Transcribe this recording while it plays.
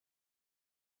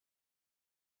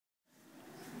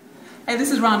Hey, this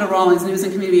is Rhonda Rawlings, News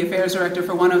and Community Affairs Director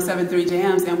for 107.3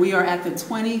 Jams, and we are at the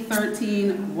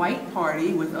 2013 White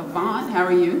Party with Avant. How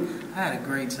are you? I had a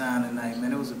great time tonight,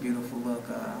 man. It was a beautiful look.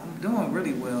 I'm doing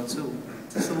really well, too.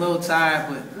 Just a little tired,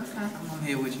 but Okay. I'm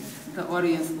here with you. The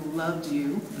audience loved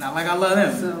you. Not like I love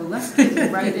them. So let's get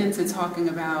right into talking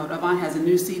about, Avant has a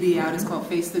new CD out. It's called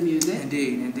Face the Music.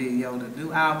 Indeed, indeed. Yo, the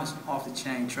new album is off the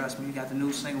chain, trust me. You got the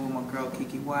new single with my girl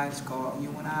Kiki White. It's called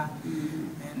You and I.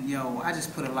 And, yo, I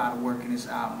just put a lot of work in this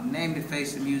album. Named it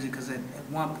Face the Music because at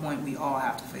one point we all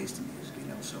have to face the music, you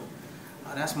know. So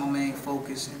that's my main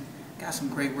focus. And got some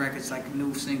great records like the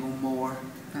new single More.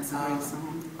 That's a great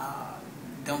song.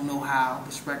 Don't Know How.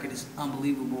 This record is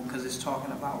unbelievable because it's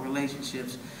talking about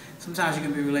relationships. Sometimes you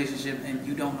can be in a relationship and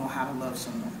you don't know how to love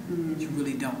someone. You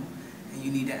really don't. And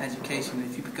you need that education.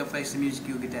 If you pick up Face the Music,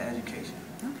 you'll get that education.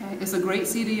 Okay. It's a great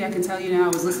CD, I can tell you now. I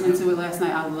was listening to it last night.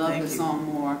 I love the song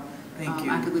More. Thank you.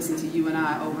 I could listen to You and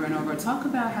I over and over. Talk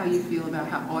about how you feel about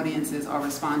how audiences are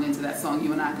responding to that song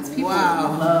You and I, because people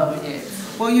love it.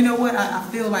 Well, you know what? I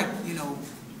feel like, you know,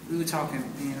 we were talking,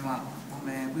 me and my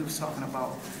man, we was talking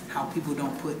about how people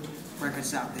don't put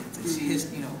records out there. They see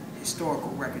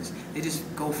historical records. They just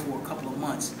go for a couple of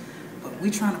months. But we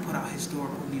trying to put out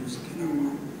historical music, you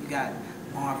know. You got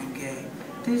Marvin Gaye,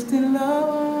 Distant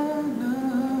Love,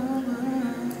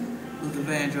 Luther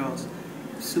Vandross,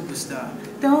 Superstar.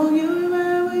 Don't you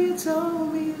remember you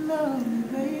told me you loved me,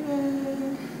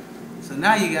 baby? So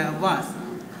now you got Avant.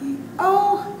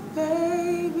 Oh,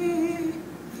 baby,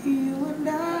 you and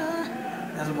I.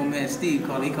 That's what my man Steve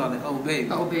called it. He called it Oh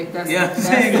Baby. Oh Baby, that's, yeah, that's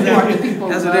the part that people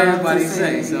that's what everybody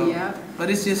say. So, yeah. But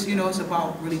it's just, you know, it's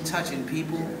about really touching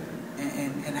people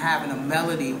and having a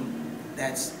melody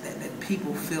that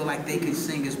people feel like they can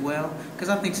sing as well. Because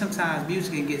I think sometimes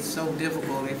music can get so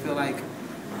difficult, they feel like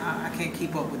I can't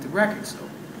keep up with the record. So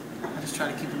I just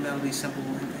try to keep the melody simple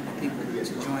and people to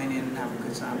join in and have a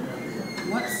good time.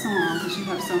 What song, because you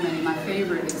have so many, my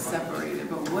favorite is Separated,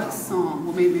 but what song,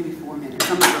 well maybe 4 minutes,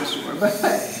 I'm not real sure, but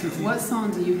what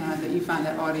song do you have that you find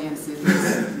that audiences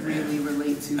really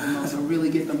relate to the most or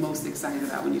really get the most excited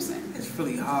about when you sing? It's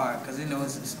really hard because, you know,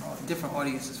 it's different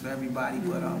audiences for everybody,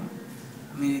 but I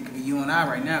mean, it could be You and I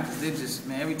right now because they're just,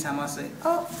 man, every time I say,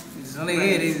 oh, it's on their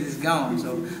head, it's gone.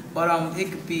 So, but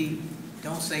it could be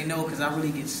Don't Say No because I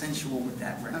really get sensual with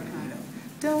that record, you know.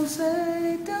 Don't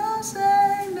say no,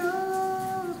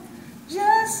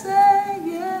 just say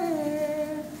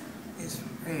yeah. It's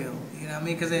real, you know what I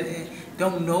mean? Because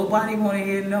don't nobody want to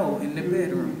hear no in the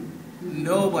bedroom.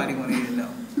 Nobody want to hear no.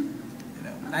 You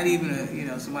know, not even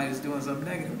somebody that's doing something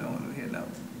negative don't want to hear no.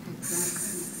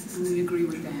 Exactly. We agree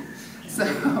with that. So,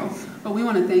 but we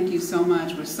want to thank you so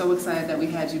much. We're so excited that we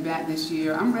had you back this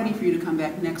year. I'm ready for you to come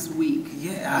back next week.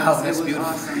 Yeah, that's beautiful. It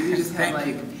was awesome. You just had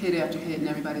hit after hit, and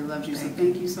everybody loved you. So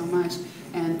thank you so much.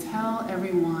 And tell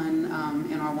everyone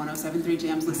in our 107.3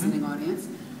 Jams listening audience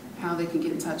how they can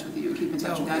get in touch with you and keep in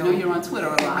touch with you. I know you're on Twitter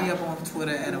a lot. Hit me up on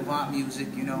Twitter at Avant Music.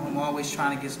 You know, I'm always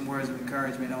trying to get some words of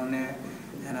encouragement on there.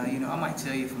 And you know, I might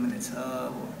tell you if I'm in the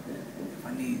tub or if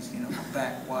I need, my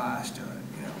back washed or.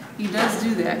 He does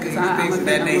do that because I'm a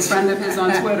friend of his on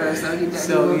Twitter, so he does.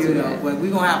 So you know, but we're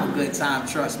gonna have a good time,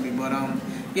 trust me. But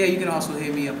yeah, you can also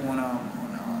hit me up on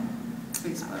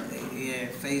Facebook.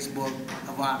 Facebook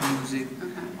Avant Music,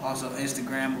 also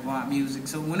Instagram Avant Music.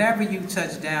 So whenever you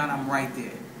touch down, I'm right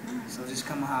there. So just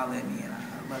come and holler at me, and I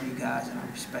love you guys, and I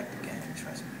respect the game.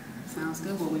 Trust me. Sounds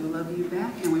good. Well, we love you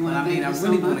back, and we want to thank you so much. I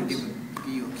really want to give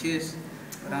you a kiss,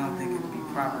 but I don't think it would be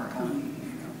proper on you.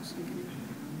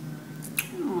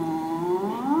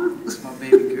 It's my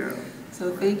baby girl.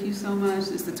 So thank you so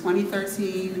much. It's the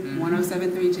 2013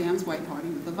 107.3 Jams White Party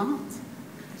with Avant.